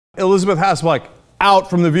Elizabeth Hasselbeck out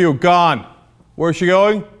from The View, gone. Where's she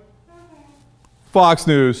going? Fox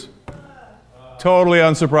News. Totally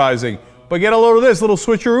unsurprising. But get a load of this little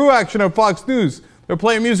switcheroo action of Fox News. They're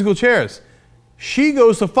playing musical chairs. She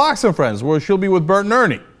goes to Fox and Friends, where she'll be with Bert and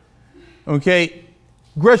Ernie. Okay,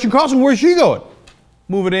 Gretchen Carlson, where's she going?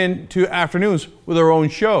 Moving into afternoons with her own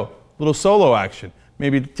show. Little solo action.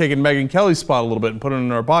 Maybe taking Megyn Kelly's spot a little bit and putting it in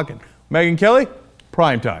her pocket. Megyn Kelly,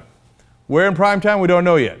 primetime. Where in primetime, we don't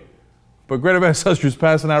know yet. But Greta Van Suster's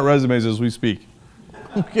passing out resumes as we speak.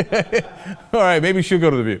 Okay, all right, maybe she'll go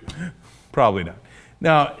to The View. Probably not.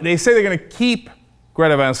 Now, they say they're going to keep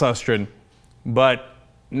Greta Van Susteren, but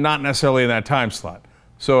not necessarily in that time slot.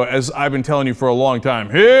 So as I've been telling you for a long time,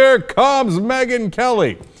 here comes Megyn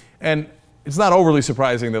Kelly. And it's not overly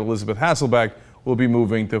surprising that Elizabeth Hasselbeck will be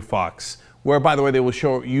moving to Fox, where, by the way, they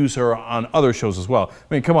will use her on other shows as well.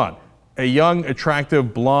 I mean, come on. A young,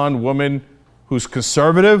 attractive, blonde woman who's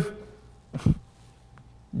conservative?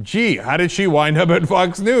 Gee, how did she wind up at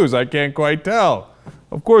Fox News? I can't quite tell.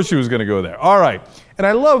 Of course she was going to go there. All right. And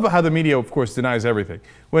I love how the media, of course, denies everything.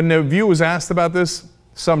 When The View was asked about this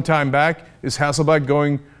some time back, is Hasselbeck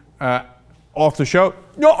going off the show?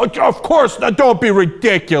 No, of course not. Don't be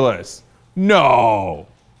ridiculous. No.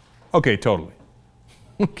 Okay, totally.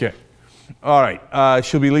 Okay. All right.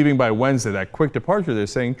 She'll be leaving by Wednesday. That quick departure, they're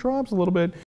saying, drops a little bit.